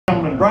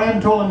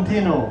Bryan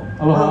Tolentino,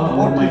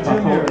 Aloha,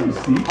 Jr.,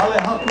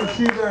 Halehaku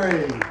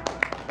Seabury,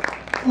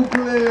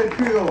 ukulele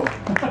trio.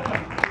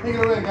 Take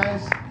it away,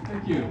 guys.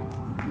 Thank you.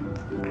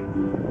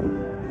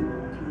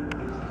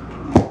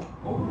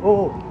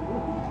 Oh,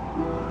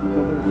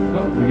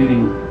 We're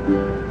getting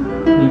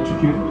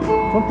electrocuted.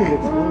 something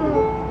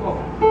exploded.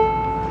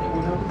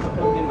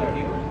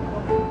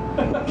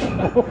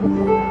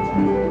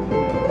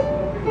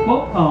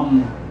 Well,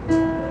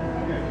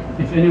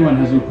 if anyone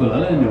has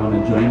ukulele and they want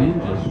to join in,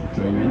 just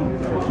join in.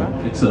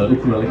 It's a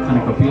ukulele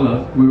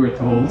kanikapila, we were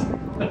told.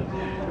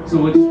 So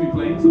we'll just be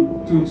playing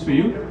some tunes for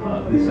you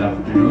this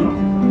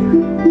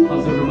afternoon.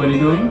 How's everybody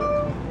doing?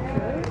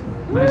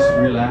 Nice,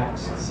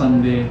 relaxed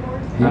Sunday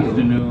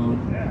afternoon.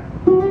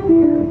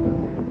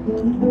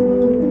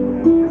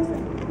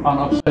 On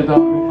Upside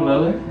Down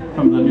Ukulele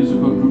from the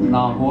musical group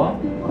Nahua.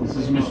 This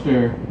is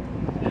Mr.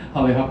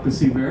 Halehaku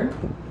Seabury.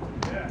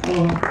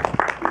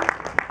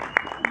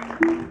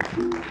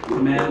 The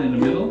man in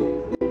the middle,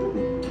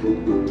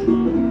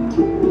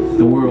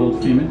 the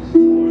world famous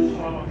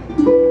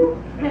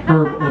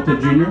Ohta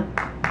Jr.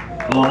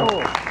 Hello.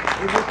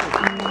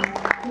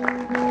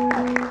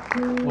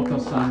 Ohta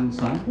son.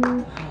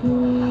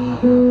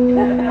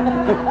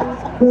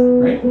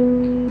 Right?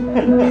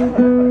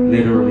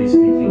 Literally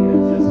speaking,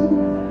 yes.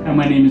 And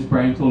my name is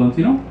Bryan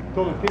Tolentino.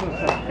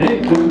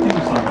 Hey, Tolentino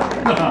son.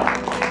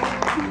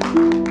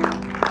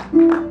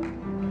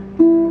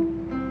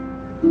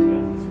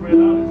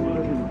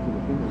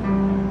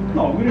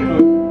 No, we didn't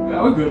know.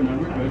 Yeah, we're good, man.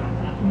 We're good.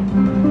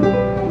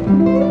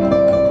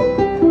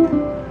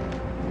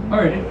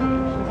 Alrighty.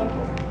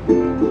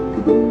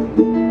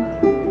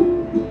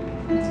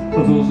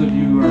 For those of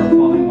you who are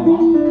following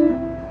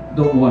along,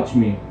 Don't watch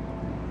me.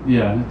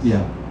 yeah,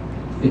 Yeah.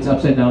 It's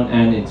upside down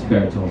and it's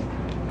baritone.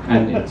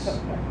 And it's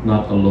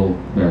not a low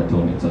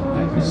baritone, it's a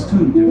high it's baritone.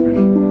 tuned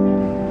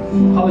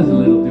different. How is a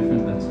little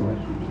different? That's why.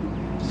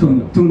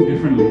 Tuned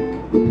differently.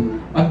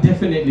 I'm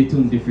definitely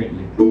tuned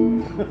differently.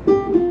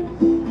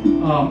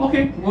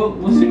 Okay,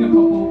 we'll sing a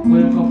couple,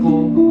 play a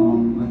couple,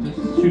 and just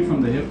shoot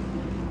from the hip.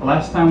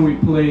 Last time we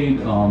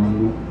played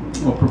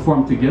or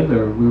performed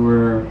together, we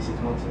were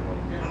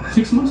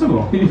 6 months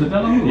ago. Was it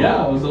that long ago?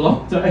 Yeah, it was a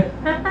long time.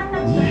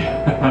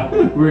 Yeah.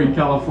 We were in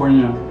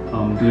California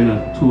doing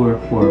a tour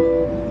for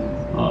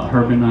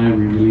Herb and I.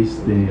 We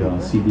released the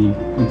CD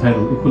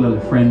entitled Ukulele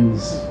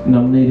Friends.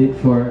 Nominated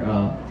for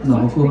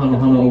Nahoku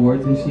Hano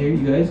Award this year,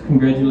 you guys.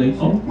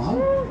 Congratulations. Oh,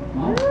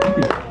 wow. Thank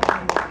you.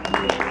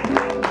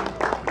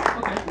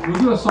 Okay, we'll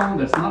do a song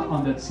that's not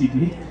on that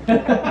CD,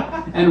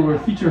 and we'll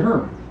feature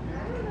Herb.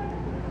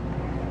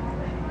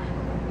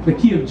 The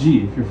key of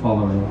G, if you're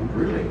following along.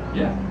 Really?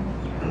 Yeah.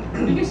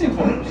 You can sing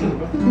for us.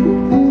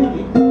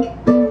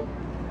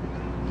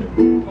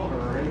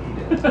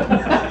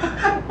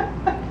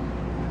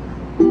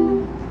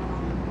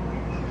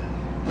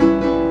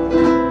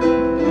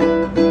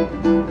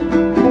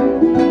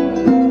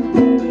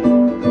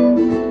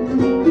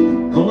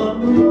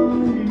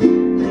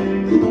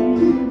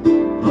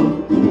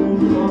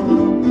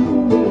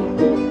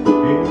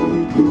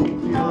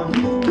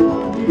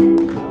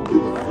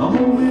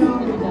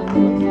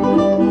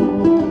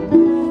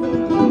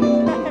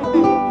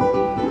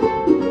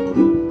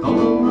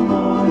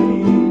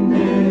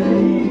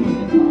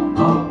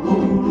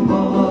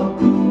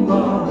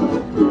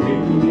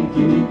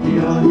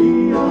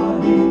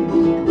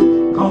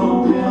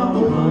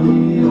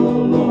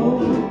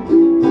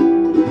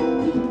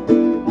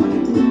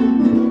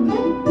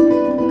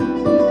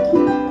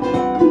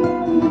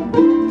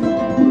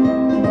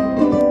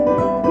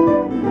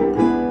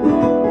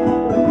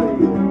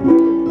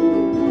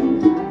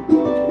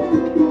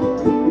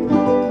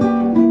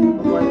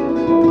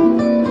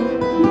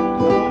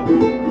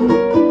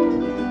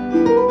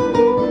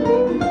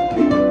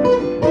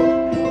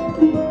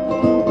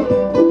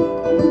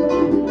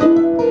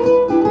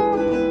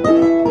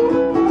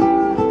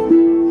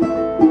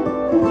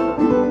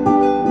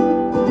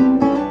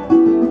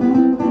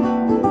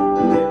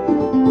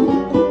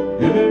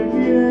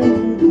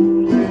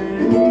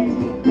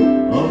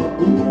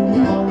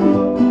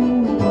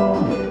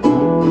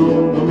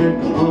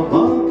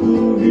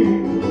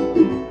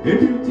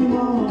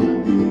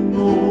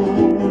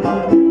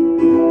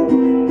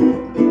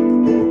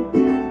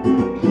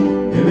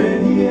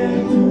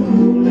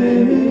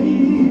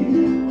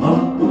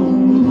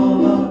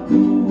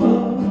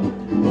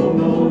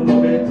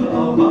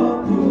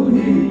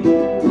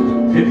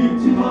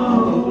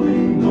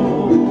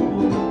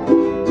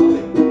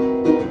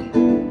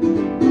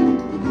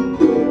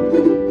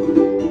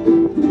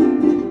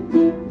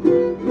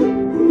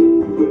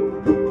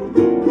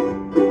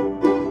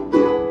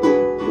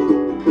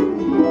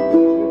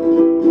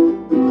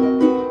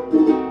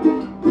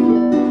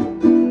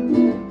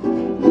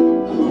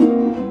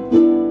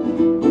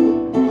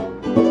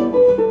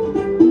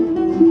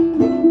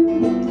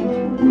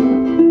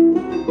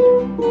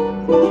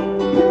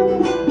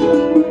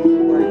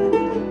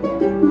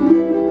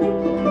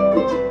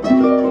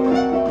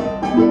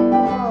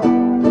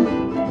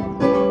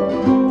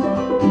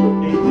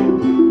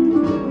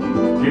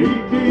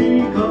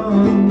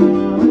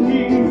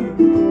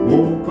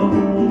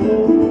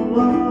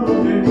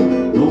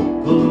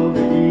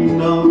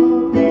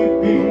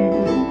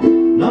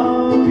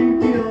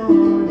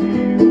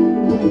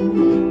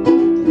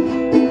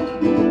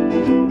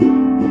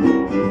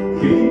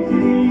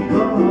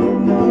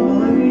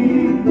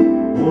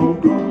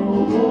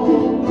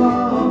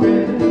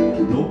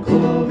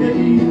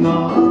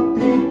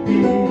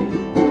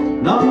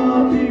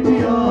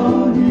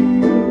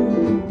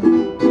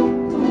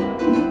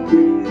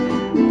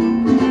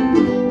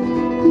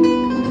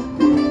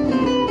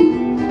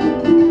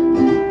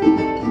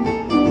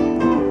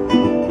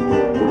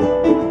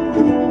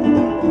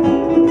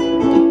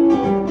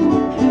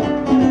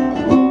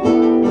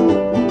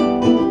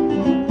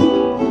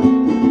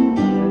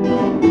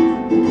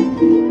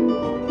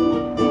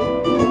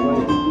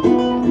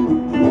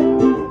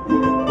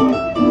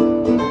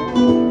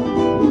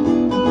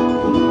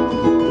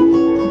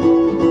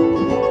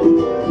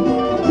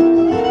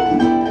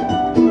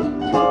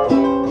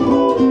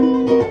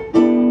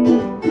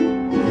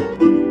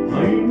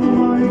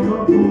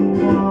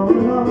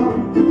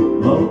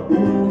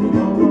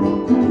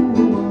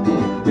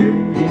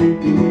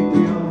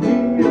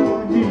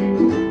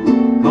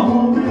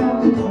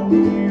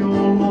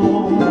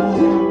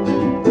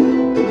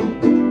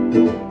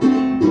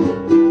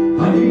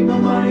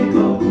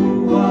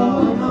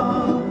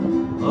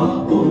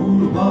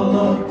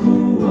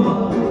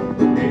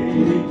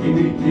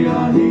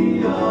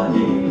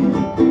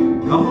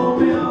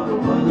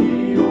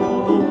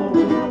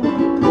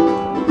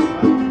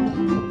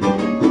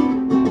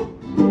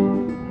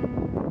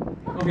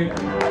 Okay.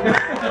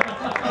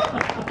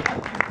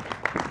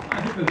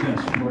 I hit the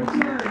dashboard.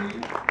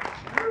 Sorry.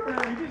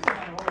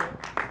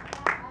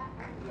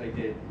 I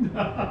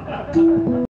did.